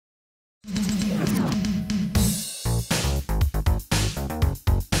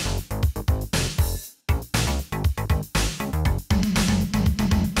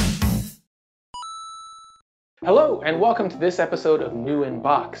Hello and welcome to this episode of New in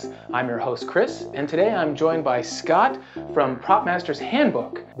Box. I'm your host Chris, and today I'm joined by Scott from Prop Master's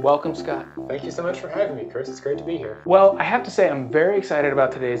Handbook. Welcome, Scott. Thank you so much for having me, Chris. It's great to be here. Well, I have to say I'm very excited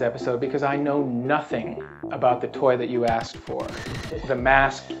about today's episode because I know nothing about the toy that you asked for, the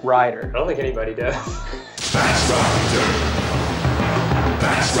Masked Rider. I don't think anybody does. Masked Rider!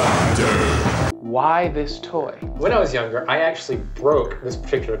 Masked Rider! Why this toy? When I was younger, I actually broke this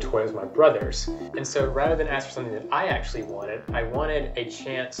particular toy with my brothers. And so rather than ask for something that I actually wanted, I wanted a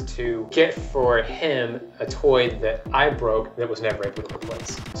chance to get for him a toy that I broke that was never able to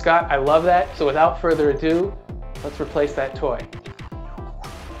replace. Scott, I love that. So without further ado, let's replace that toy.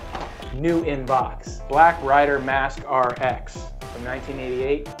 New in box, Black Rider Mask RX from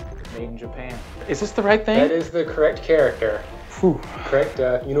 1988, made in Japan. Is this the right thing? That is the correct character. Whew. Correct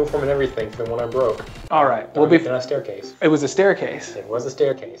uniform and everything for the one I broke. All right. Well, on a staircase. It was a staircase. It was a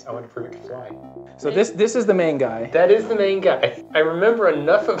staircase. I wanted to prove it could fly. So this is the main guy. That is the main guy. I remember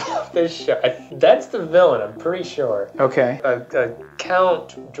enough about this show. That's the villain, I'm pretty sure. Okay.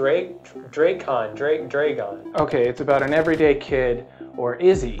 Count Dragon. Okay, it's about an everyday kid, or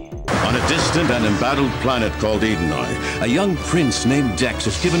is he? On a distant and embattled planet called Edenoi, a young prince named Dex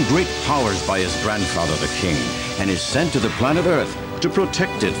is given great powers by his grandfather, the king, and is sent to the planet Earth to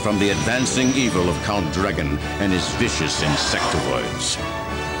protect it from the advancing evil of Count Dragon and his vicious insectoids.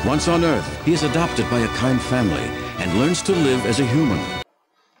 Once on Earth, he is adopted by a kind family and learns to live as a human.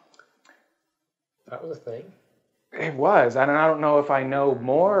 That was a thing. It was. I don't know if I know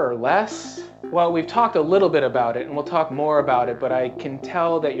more or less. Well, we've talked a little bit about it, and we'll talk more about it, but I can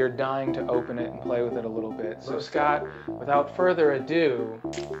tell that you're dying to open it and play with it a little bit. So Scott, without further ado,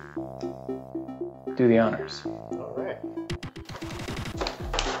 do the honors. All right.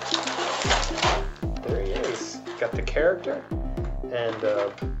 There he is. Got the character and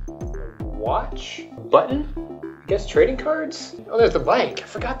watch button. I guess trading cards. Oh, there's the bike. I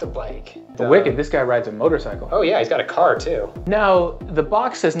forgot the bike. The Wicked, this guy rides a motorcycle. Oh yeah, he's got a car too. Now, the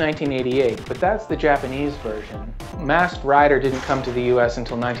box says 1988, but that's the Japanese version. Masked Rider didn't come to the US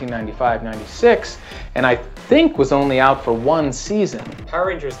until 1995-96, and I think was only out for one season. Power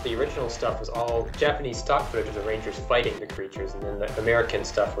Rangers, the original stuff was all Japanese stock footage of the Rangers fighting the creatures, and then the American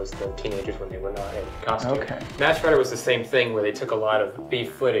stuff was the teenagers when they were not in costume. Okay. Masked Rider was the same thing, where they took a lot of B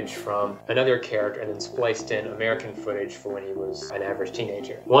footage from another character and then spliced in American footage for when he was an average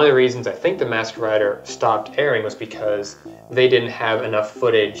teenager. One of the reasons I think the Masked Rider stopped airing was because they didn't have enough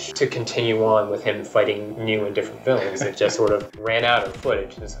footage to continue on with him fighting new and different villains. It just sort of ran out of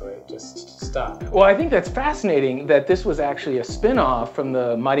footage, and so it just stopped. Well, I think that's fascinating that this was actually a spin-off from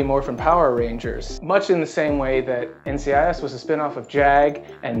the Mighty Morphin Power Rangers, much in the same way that NCIS was a spin-off of JAG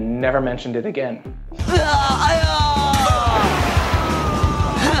and never mentioned it again.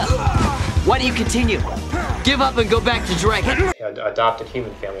 Why do you continue? Give up and go back to Dragon. He had an adopted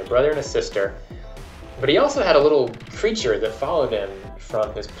human family, a brother and a sister. But he also had a little creature that followed him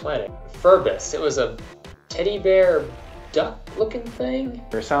from his planet. Furbus. It was a teddy bear duck-looking thing.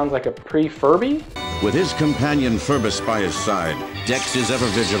 It sounds like a pre-Furby. With his companion Furbus by his side, Dex is ever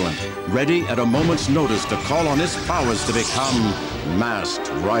vigilant, ready at a moment's notice to call on his powers to become Masked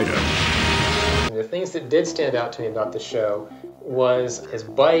Rider. And the things that did stand out to me about the show was his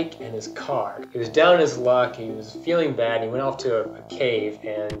bike and his car. He was down in his luck, he was feeling bad, he went off to a cave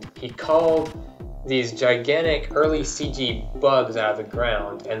and he called these gigantic early CG bugs out of the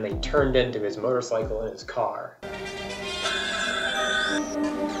ground, and they turned into his motorcycle and his car.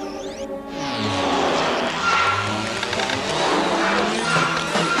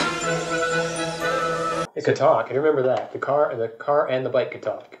 It could talk. I remember that. The car and the bike could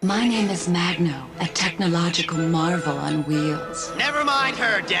talk. My name is Magno, a technological marvel on wheels. Never mind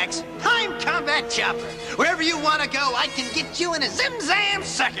her, Dex. I'm Combat Chopper. Wherever you want to go, I can get you in a zim-zam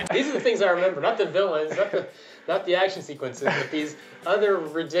second. These are the things I remember, not the villains, not the action sequences, but these other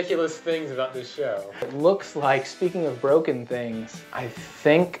ridiculous things about this show. It looks like, speaking of broken things, I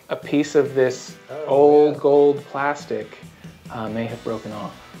think a piece of this old gold plastic may have broken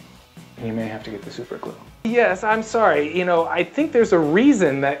off. You may have to get the super glue. Yes, I'm sorry. You know, I think there's a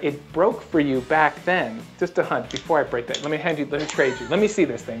reason that it broke for you back then. Just a hunch before I break that. Let me trade you. Let me see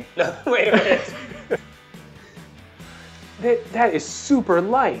this thing. No, wait a minute. That is super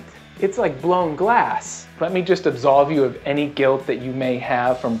light. It's like blown glass. Let me just absolve you of any guilt that you may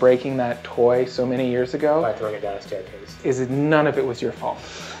have from breaking that toy so many years ago. By throwing it down a staircase. None of it was your fault.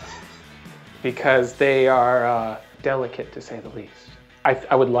 Because they are delicate, to say the least.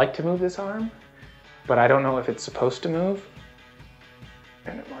 I would like to move this arm, but I don't know if it's supposed to move,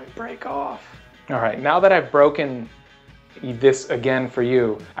 and it might break off. All right, now that I've broken this again for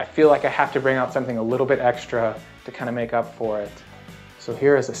you. I feel like I have to bring out something a little bit extra to kind of make up for it. So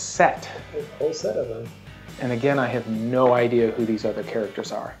here is a set. There's a whole set of them. And again, I have no idea who these other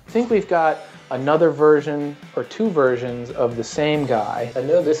characters are. I think we've got another version or two versions of the same guy. I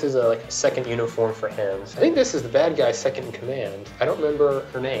know this is like a second uniform for him. I think this is the bad guy's second in command. I don't remember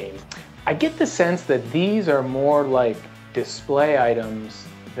her name. I get the sense that these are more like display items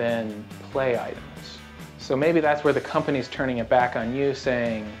than play items. So maybe that's where the company's turning it back on you,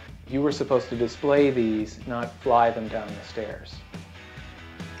 saying you were supposed to display these, not fly them down the stairs.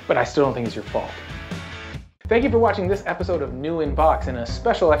 But I still don't think it's your fault. Thank you for watching this episode of New in Box, and a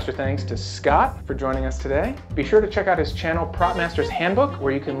special extra thanks to Scott for joining us today. Be sure to check out his channel, Prop Master's Handbook,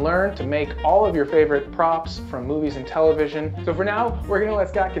 where you can learn to make all of your favorite props from movies and television. So for now, we're gonna let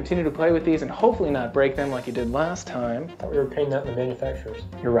Scott continue to play with these and hopefully not break them like he did last time. I thought we were paying that to the manufacturers.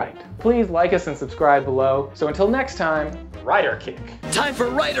 You're right. Please like us and subscribe below. So until next time, Rider Kick. Time for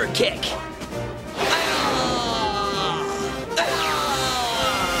Rider Kick!